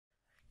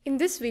In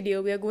this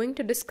video, we are going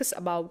to discuss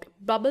about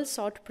bubble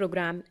sort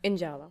program in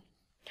Java.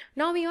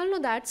 Now we all know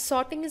that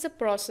sorting is a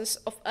process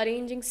of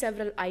arranging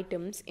several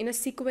items in a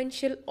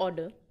sequential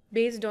order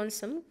based on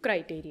some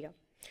criteria.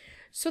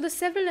 So the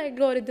several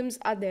algorithms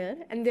are there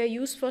and they are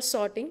used for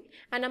sorting,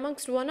 and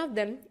amongst one of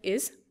them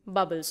is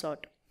bubble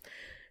sort.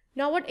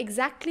 Now what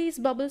exactly is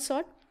bubble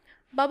sort?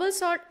 Bubble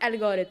sort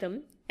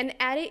algorithm, an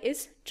array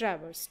is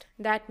traversed.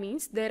 That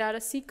means there are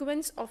a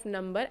sequence of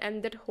number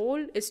and that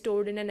whole is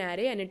stored in an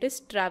array and it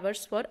is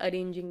traversed for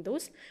arranging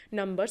those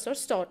numbers or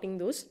sorting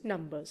those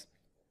numbers.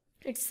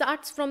 It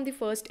starts from the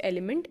first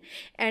element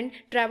and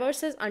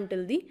traverses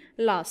until the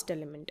last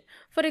element.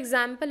 For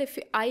example, if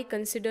I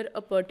consider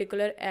a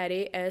particular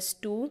array as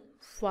 2,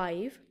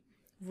 5,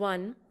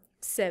 1,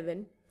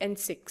 7 and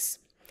 6.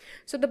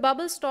 So the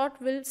bubble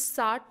sort will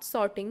start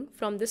sorting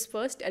from this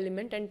first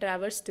element and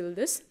traverse till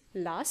this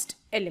last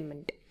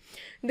element.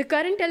 The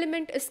current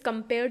element is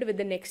compared with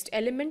the next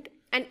element,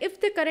 and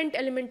if the current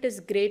element is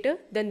greater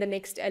than the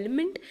next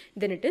element,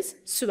 then it is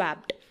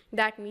swapped.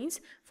 That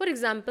means, for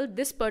example,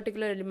 this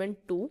particular element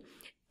 2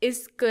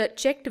 is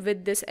checked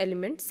with this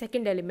element,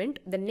 second element,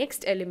 the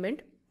next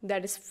element,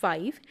 that is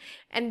 5,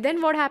 and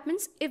then what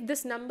happens? If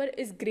this number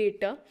is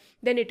greater,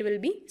 then it will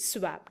be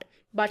swapped.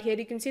 But here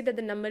you can see that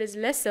the number is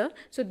lesser,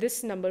 so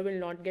this number will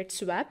not get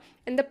swapped,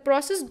 and the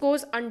process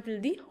goes until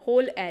the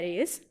whole array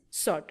is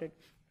sorted.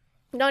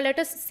 Now let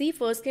us see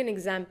firstly an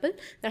example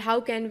that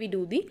how can we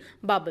do the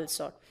bubble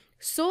sort.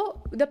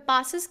 So the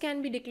passes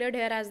can be declared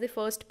here as the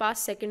first pass,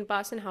 second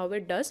pass, and how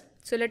it does.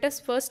 So let us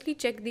firstly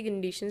check the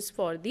conditions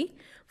for the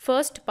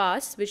first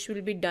pass which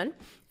will be done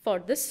for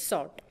this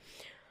sort.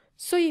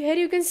 So here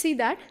you can see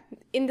that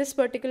in this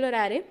particular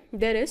array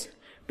there is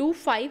 2,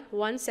 5,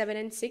 1, 7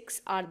 and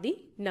 6 are the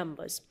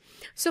numbers.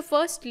 So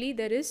firstly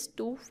there is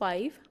 2,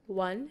 5,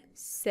 1,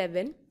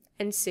 7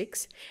 and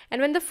 6, and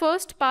when the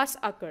first pass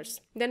occurs,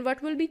 then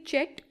what will be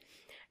checked?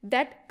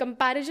 That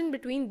comparison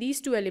between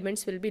these two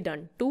elements will be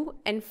done, 2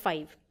 and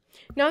 5.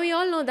 Now we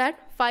all know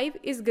that 5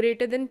 is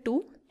greater than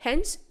 2,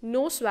 hence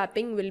no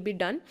swapping will be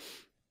done.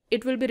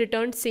 It will be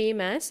returned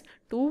same as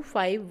 2,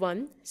 5,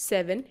 1,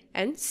 7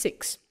 and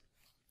 6.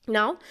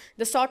 Now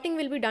the sorting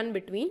will be done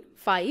between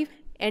 5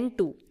 and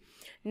 2.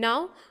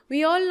 Now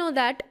we all know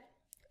that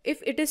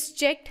if it is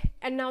checked,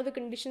 and now the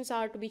conditions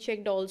are to be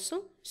checked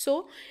also.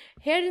 So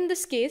here in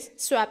this case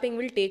swapping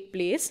will take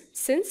place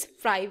since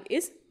 5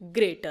 is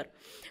greater.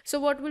 So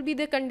what will be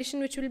the condition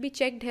which will be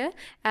checked here?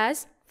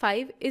 As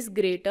 5 is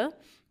greater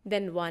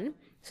than 1.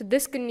 So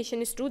this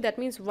condition is true. That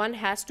means 1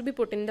 has to be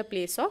put in the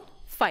place of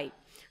 5.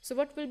 So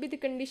what will be the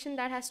condition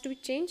that has to be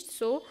changed?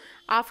 So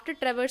after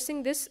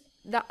traversing this,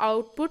 the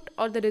output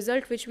or the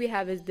result which we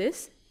have is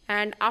this,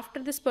 and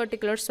after this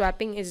particular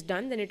swapping is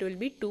done, then it will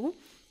be 2,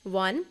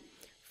 1,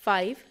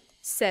 5,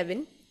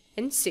 7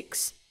 and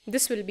 6.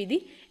 This will be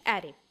the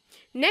array.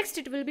 Next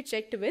it will be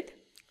checked with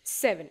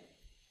 7.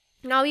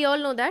 Now we all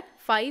know that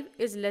 5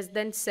 is less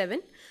than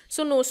 7,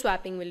 so no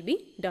swapping will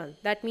be done.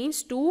 That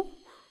means 2,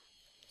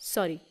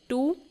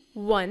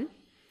 1,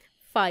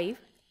 5,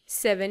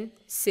 7,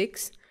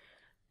 6.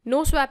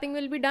 No swapping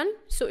will be done,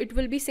 so it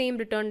will be same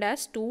returned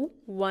as 2,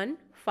 1,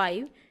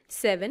 5,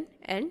 7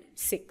 and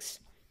 6.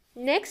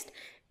 Next,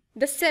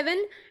 the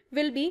 7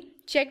 will be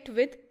checked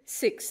with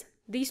 6.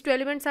 These two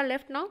elements are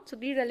left now, so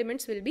these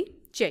elements will be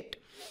checked.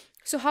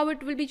 So how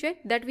it will be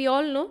checked? That we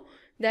all know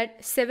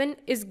that 7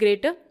 is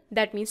greater,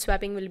 that means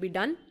swapping will be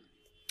done.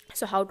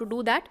 So how to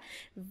do that?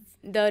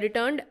 The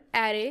returned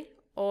array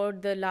or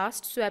the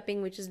last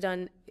swapping which is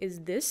done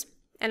is this,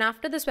 and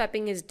after the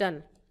swapping is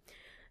done,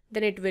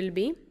 then it will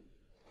be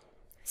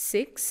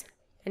 6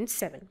 and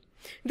 7.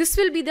 This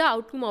will be the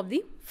outcome of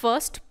the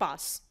first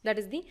pass. That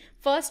is the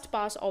first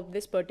pass of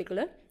this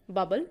particular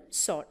bubble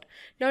sort.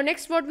 Now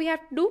next what we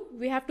have to do?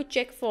 We have to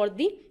check for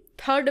the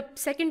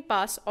second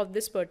pass of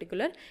this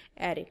particular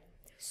array.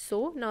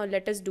 So now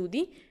let us do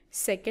the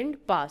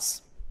second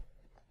pass.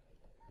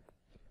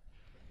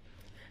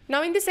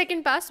 Now in the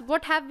second pass,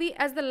 what have we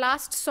as the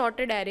last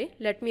sorted array?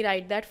 Let me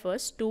write that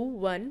first. 2,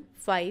 1,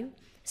 5,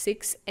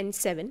 6 and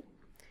 7.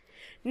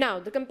 Now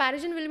the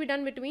comparison will be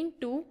done between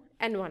 2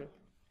 and 1.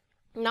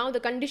 Now the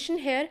condition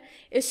here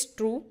is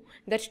true,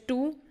 that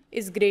 2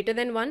 is greater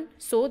than 1,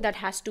 so that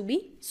has to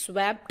be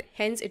swapped,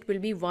 hence it will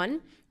be 1,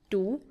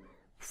 2,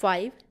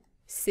 5,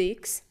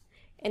 6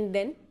 and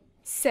then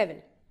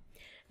 7.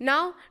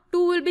 Now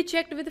 2 will be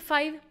checked with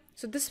 5,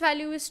 so this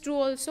value is true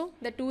also,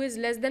 that 2 is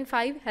less than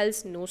 5,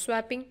 hence no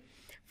swapping.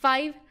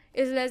 5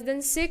 is less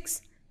than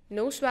 6,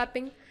 no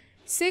swapping.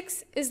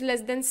 6 is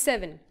less than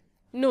 7,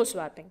 no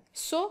swapping.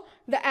 So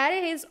the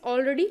array is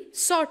already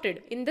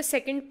sorted in the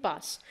second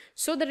pass.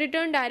 So the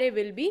returned array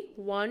will be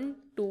 1,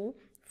 2,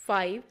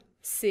 5,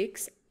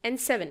 6 and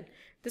 7.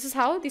 This is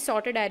how the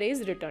sorted array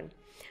is returned.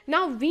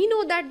 Now we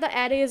know that the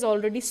array is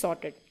already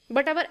sorted,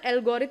 but our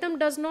algorithm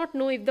does not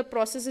know if the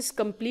process is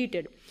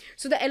completed.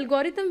 So the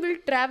algorithm will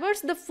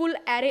traverse the full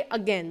array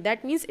again.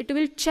 That means it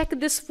will check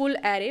this full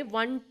array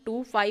 1,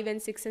 2, 5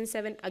 and 6 and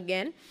 7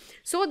 again,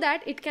 so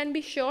that it can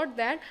be sure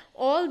that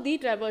all the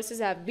traverses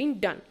have been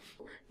done.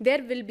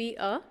 There will be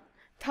a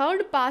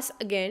third pass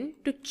again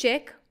to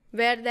check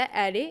where the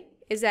array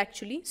is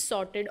actually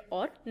sorted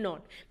or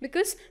not,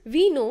 because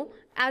we know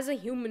as a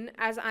human,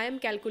 as I am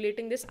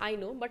calculating this, I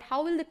know, but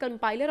how will the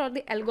compiler or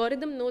the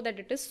algorithm know that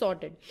it is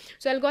sorted?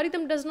 So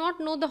algorithm does not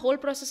know the whole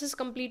process is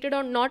completed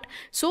or not,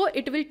 so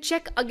it will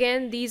check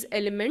again these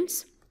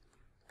elements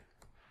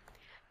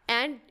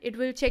and it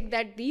will check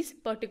that these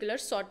particular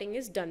sorting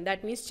is done.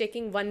 That means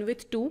checking 1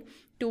 with 2,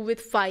 2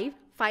 with 5,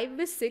 5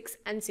 with 6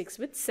 and 6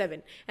 with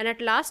 7, and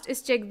at last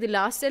is check the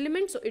last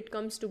element, so it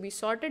comes to be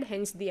sorted,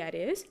 hence the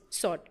array is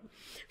sorted.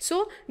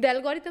 So the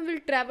algorithm will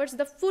traverse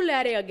the full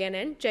array again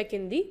and check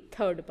in the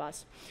third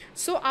pass.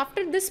 So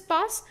after this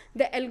pass,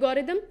 the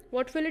algorithm,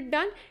 what will it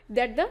done?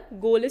 That the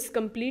goal is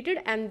completed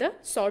and the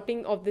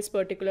sorting of this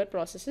particular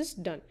process is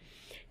done.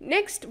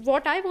 Next,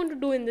 what I want to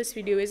do in this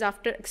video is,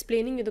 after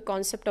explaining you the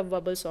concept of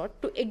bubble sort,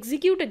 to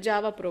execute a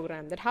Java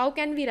program. That how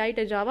can we write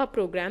a Java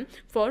program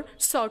for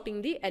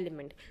sorting the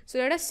element. So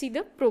let us see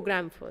the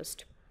program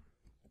first.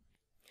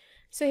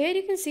 So here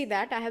you can see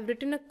that I have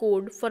written a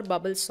code for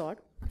bubble sort.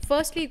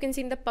 Firstly, you can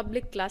see in the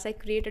public class I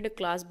created a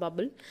class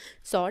bubble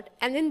sort,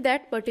 and in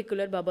that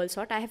particular bubble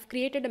sort I have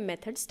created a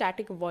method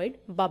static void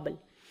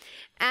bubble,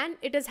 and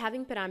it is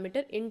having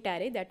parameter int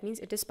array. That means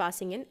it is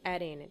passing an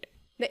array in it.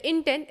 The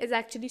intent is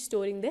actually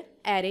storing the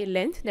array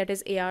length, that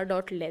is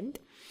ar.length,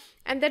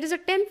 and that is a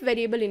temp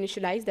variable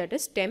initialized, that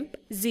is temp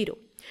 0.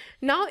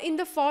 Now in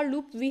the for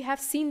loop we have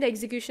seen the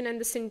execution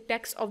and the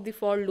syntax of the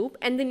for loop,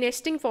 and the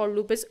nesting for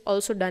loop is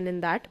also done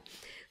in that.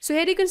 So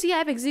here you can see I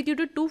have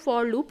executed two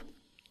for loop,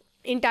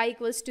 int I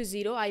equals to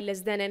 0, I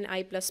less than and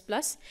I plus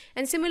plus,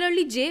 and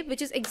similarly j,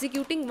 which is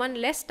executing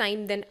one less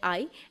time than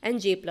I, and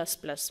j plus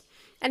plus.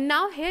 And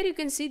now here you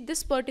can see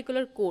this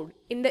particular code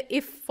in the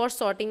if for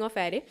sorting of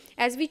array.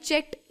 As we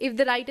checked, if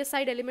the right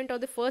side element or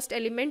the first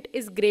element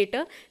is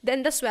greater,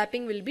 then the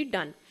swapping will be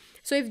done.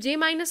 So if j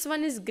minus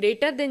 1 is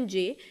greater than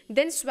j,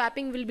 then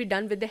swapping will be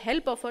done with the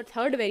help of a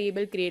third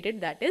variable created,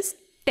 that is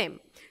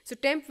temp. So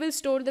temp will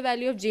store the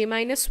value of j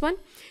minus 1.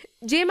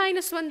 J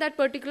minus 1, that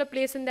particular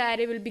place in the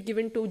array will be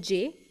given to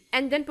j,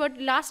 and then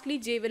lastly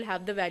j will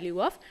have the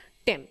value of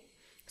temp.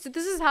 So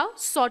this is how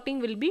sorting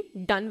will be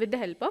done with the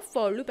help of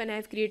for loop, and I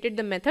have created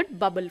the method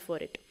bubble for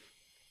it.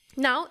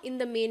 Now in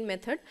the main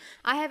method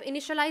I have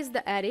initialized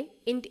the array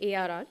int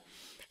arr,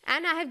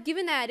 and I have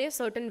given the array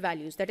certain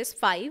values, that is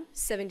 5,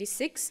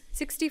 76,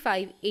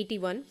 65,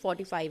 81,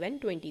 45 and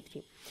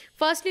 23.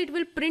 Firstly it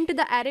will print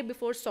the array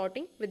before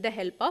sorting with the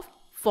help of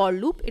for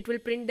loop. It will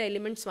print the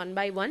elements one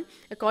by one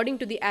according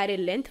to the array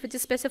length which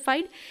is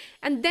specified,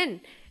 and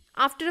then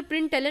after a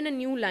println a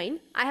new line,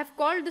 I have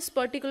called this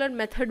particular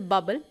method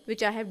bubble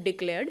which I have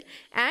declared,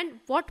 and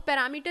what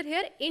parameter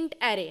here? Int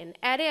array, and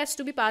array has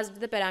to be passed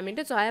with the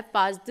parameter, so I have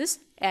passed this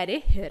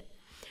array here,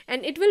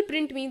 and it will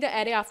print me the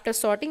array after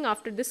sorting.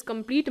 After this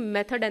complete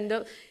method and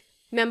the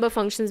member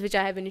functions which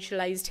I have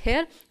initialized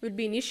here will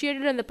be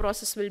initiated and the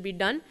process will be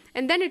done,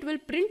 and then it will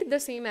print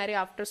the same array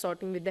after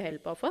sorting with the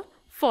help of a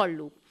for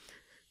loop.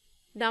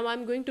 Now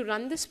I'm going to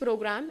run this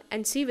program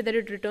and see whether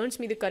it returns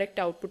me the correct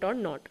output or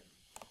not.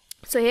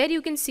 So here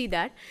you can see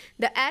that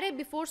the array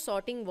before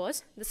sorting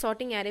was the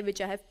sorting array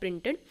which I have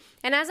printed,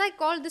 and as I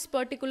call this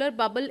particular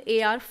bubble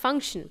AR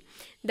function,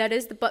 that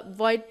is the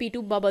void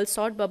p2 bubble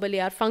sort bubble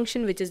AR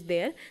function which is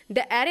there,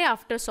 the array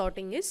after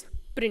sorting is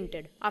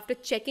printed after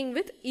checking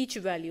with each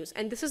values,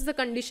 and this is the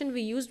condition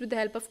we used with the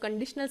help of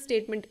conditional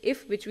statement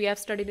if, which we have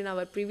studied in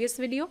our previous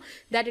video,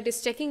 that it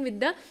is checking with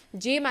the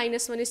j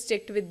minus 1 is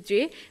checked with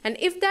j, and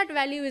if that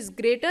value is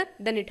greater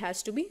then it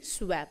has to be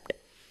swapped.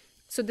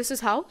 So this is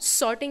how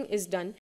sorting is done